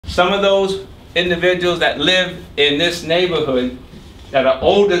Some of those individuals that live in this neighborhood that are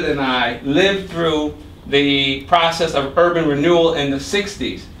older than I lived through the process of urban renewal in the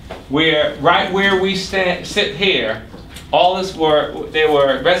 60s, where right where we sit here, they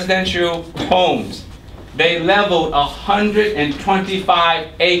were residential homes. They leveled 125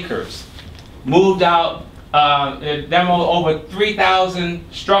 acres, moved out, demoed over 3,000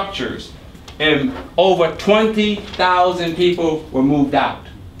 structures, and over 20,000 people were moved out.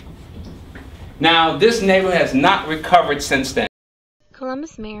 Now, this neighborhood has not recovered since then.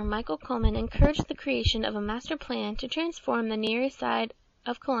 Columbus Mayor Michael Coleman encouraged the creation of a master plan to transform the Near East Side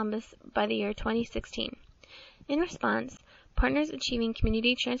of Columbus by the year 2016. In response, Partners Achieving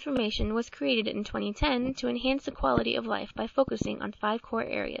Community Transformation was created in 2010 to enhance the quality of life by focusing on 5 core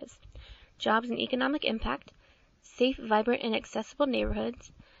areas: jobs and economic impact, safe, vibrant, and accessible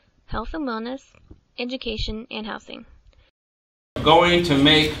neighborhoods, health and wellness, education, and housing. We're going to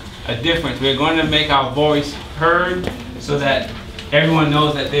make a difference. We're going to make our voice heard so that everyone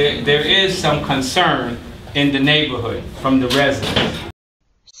knows that there is some concern in the neighborhood from the residents.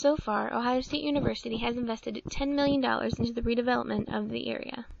 So far, Ohio State University has invested $10 million into the redevelopment of the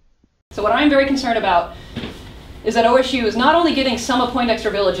area. So what I'm very concerned about is that OSU is not only getting some of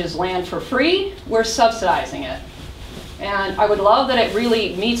Poindexter Village's land for free, we're subsidizing it. And I would love that it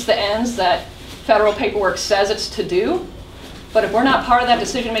really meets the ends that federal paperwork says it's to do. But if we're not part of that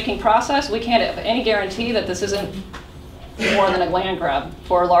decision-making process, we can't have any guarantee that this isn't more than a land grab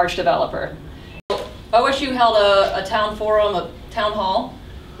for a large developer. OSU held a town forum, a town hall,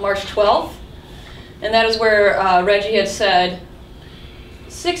 March 12th, and that is where Reggie had said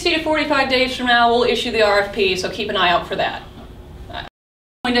 60 to 45 days from now we'll issue the RFP, so keep an eye out for that.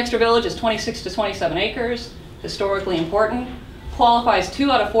 Poindexter Village is 26 to 27 acres, historically important, qualifies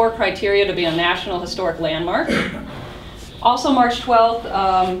 2 out of 4 criteria to be a National Historic Landmark. Also March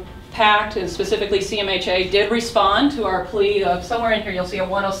 12th, PACT, and specifically CMHA, did respond to our plea of somewhere in here you'll see a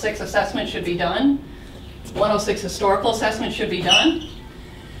 106 assessment should be done. 106 historical assessment should be done.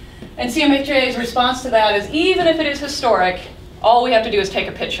 And CMHA's response to that is, even if it is historic, all we have to do is take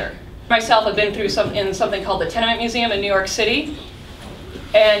a picture. Myself, I've been through something called the Tenement Museum in New York City.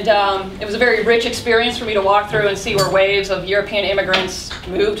 And it was a very rich experience for me to walk through and see where waves of European immigrants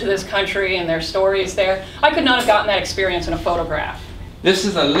moved to this country and their stories there. I could not have gotten that experience in a photograph. This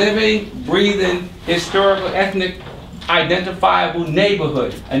is a living, breathing, historical, ethnic, identifiable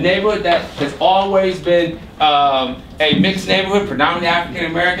neighborhood. A neighborhood that has always been a mixed neighborhood, predominantly African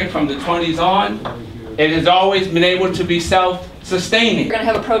American from the 20s on. It has always been able to be self-sustaining. We're going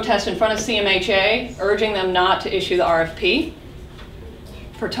to have a protest in front of CMHA urging them not to issue the RFP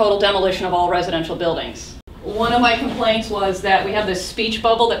for total demolition of all residential buildings. One of my complaints was that we have this speech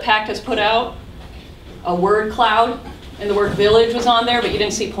bubble that PACT has put out, a word cloud, and the word village was on there, but you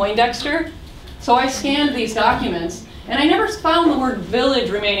didn't see Poindexter. So I scanned these documents, and I never found the word village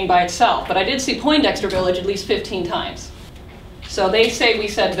remaining by itself, but I did see Poindexter Village at least 15 times. So they say we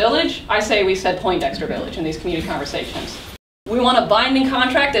said village, I say we said Poindexter Village in these community conversations. We want a binding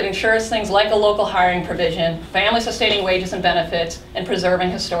contract that ensures things like a local hiring provision, family sustaining wages and benefits, and preserving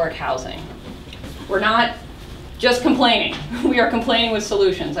historic housing. We're not just complaining. We are complaining with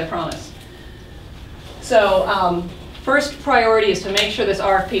solutions, I promise. So first priority is to make sure this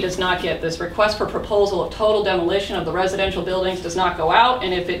RFP does not get, this request for proposal of total demolition of the residential buildings does not go out,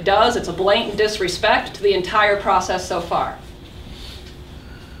 and if it does, it's a blatant disrespect to the entire process so far.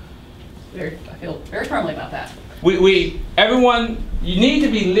 I feel very firmly about that. Everyone, you need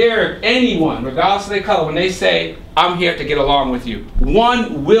to be leery of anyone, regardless of their color, when they say, I'm here to get along with you.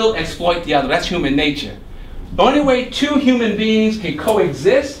 One will exploit the other. That's human nature. The only way 2 human beings can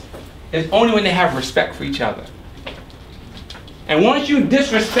coexist is only when they have respect for each other. And once you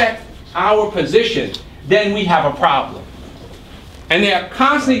disrespect our position, then we have a problem. And they are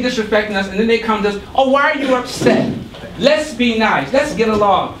constantly disrespecting us, and then they come to us, oh, why are you upset? Let's be nice. Let's get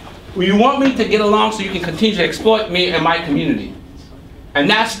along. Well, you want me to get along so you can continue to exploit me and my community. And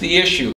that's the issue.